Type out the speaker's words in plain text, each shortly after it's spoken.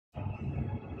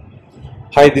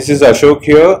Hi, this is Ashok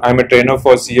here. I'm a trainer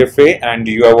for CFA and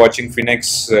you are watching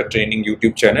FinEx training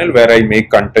YouTube channel where I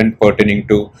make content pertaining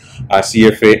to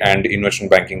CFA and investment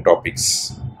banking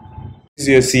topics. This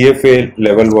is a CFA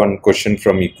level 1 question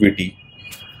from Equity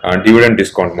dividend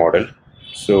discount model.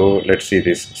 So let's see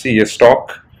this. See, a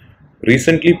stock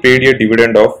recently paid a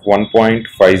dividend of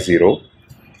 1.50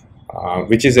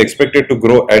 which is expected to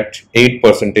grow at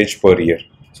 8% per year.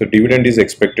 So dividend is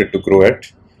expected to grow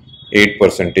at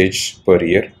 8% per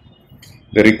year.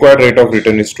 The required rate of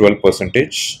return is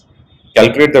 12%.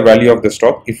 Calculate the value of the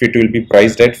stock if it will be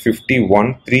priced at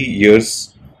 51 3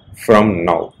 years from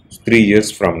now. 3 years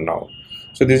from now.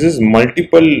 So this is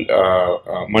multiple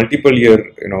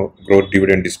year growth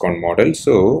dividend discount model.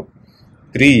 So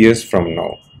 3 years from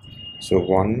now. So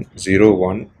 1 0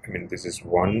 1. I mean this is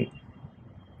 1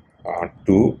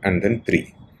 2 and then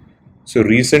 3. So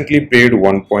recently paid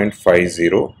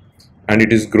 1.50 and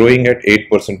it is growing at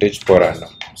 8% per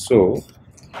annum. So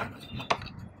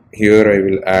here I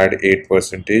will add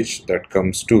 8%, that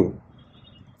comes to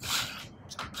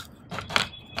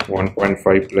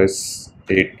 1.5 plus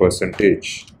 8%,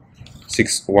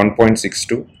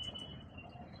 1.62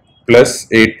 plus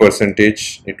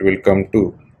 8%, it will come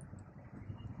to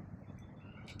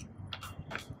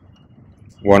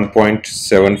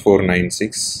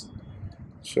 1.7496.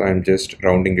 So I am just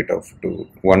rounding it off to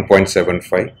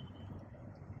 1.75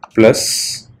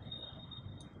 plus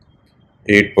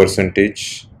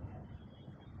 8%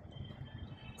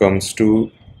 comes to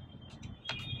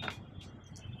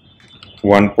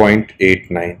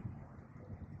 1.89.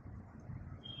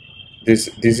 This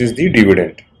is the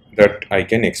dividend that I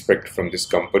can expect from this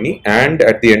company, and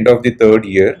at the end of the third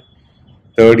year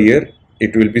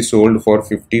it will be sold for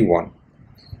 51.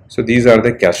 So these are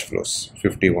the cash flows.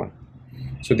 51.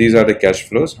 So these are the cash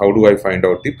flows. How do I find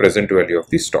out the present value of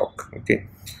the stock? Okay,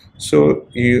 so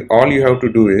all you have to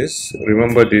do is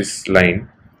remember this line: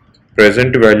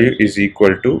 present value is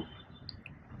equal to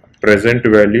present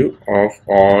value of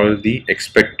all the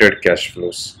expected cash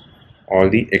flows. All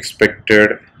the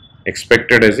expected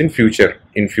as in future,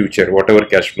 whatever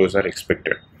cash flows are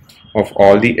expected, of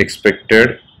all the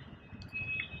expected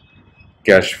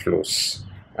cash flows.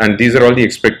 And these are all the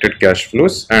expected cash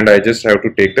flows, and I just have to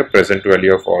take the present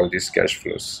value of all these cash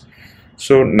flows.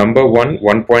 So number one,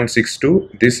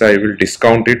 1.62, this I will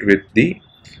discount it with the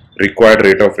required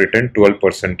rate of return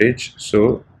 12%.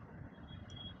 So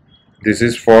this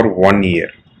is for 1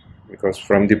 year, because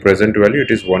from the present value it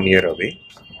is 1 year away.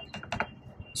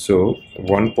 So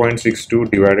 1.62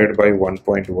 divided by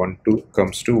 1.12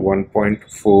 comes to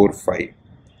 1.45.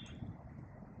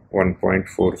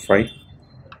 1.45.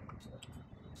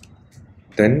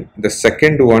 Then the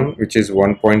second one, which is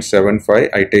 1.75,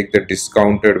 I take the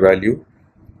discounted value.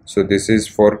 So this is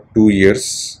for 2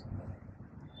 years.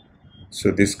 So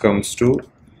this comes to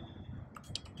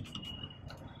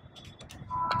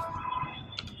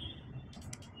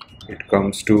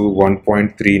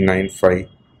 1.395.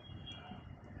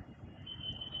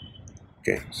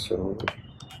 Okay, so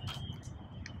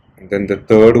and then the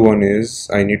third one is,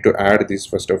 I need to add this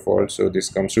first of all. So this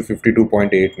comes to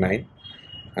 52.89.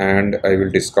 and I will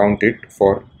discount it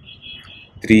for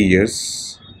 3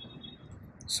 years.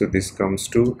 So this comes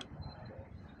to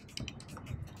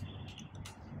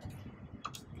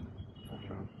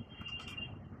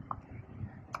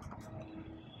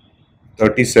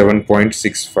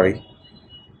 37.65.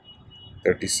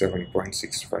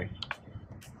 37.65.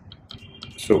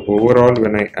 So overall,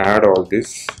 when I add all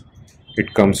this,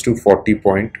 it comes to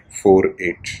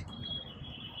 40.48.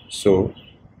 So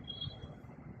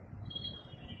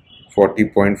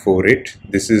 40.48,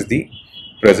 this is the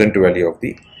present value of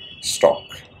the stock.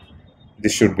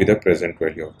 This should be the present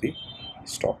value of the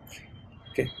stock.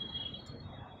 Okay.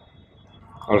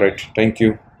 All right. Thank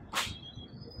you.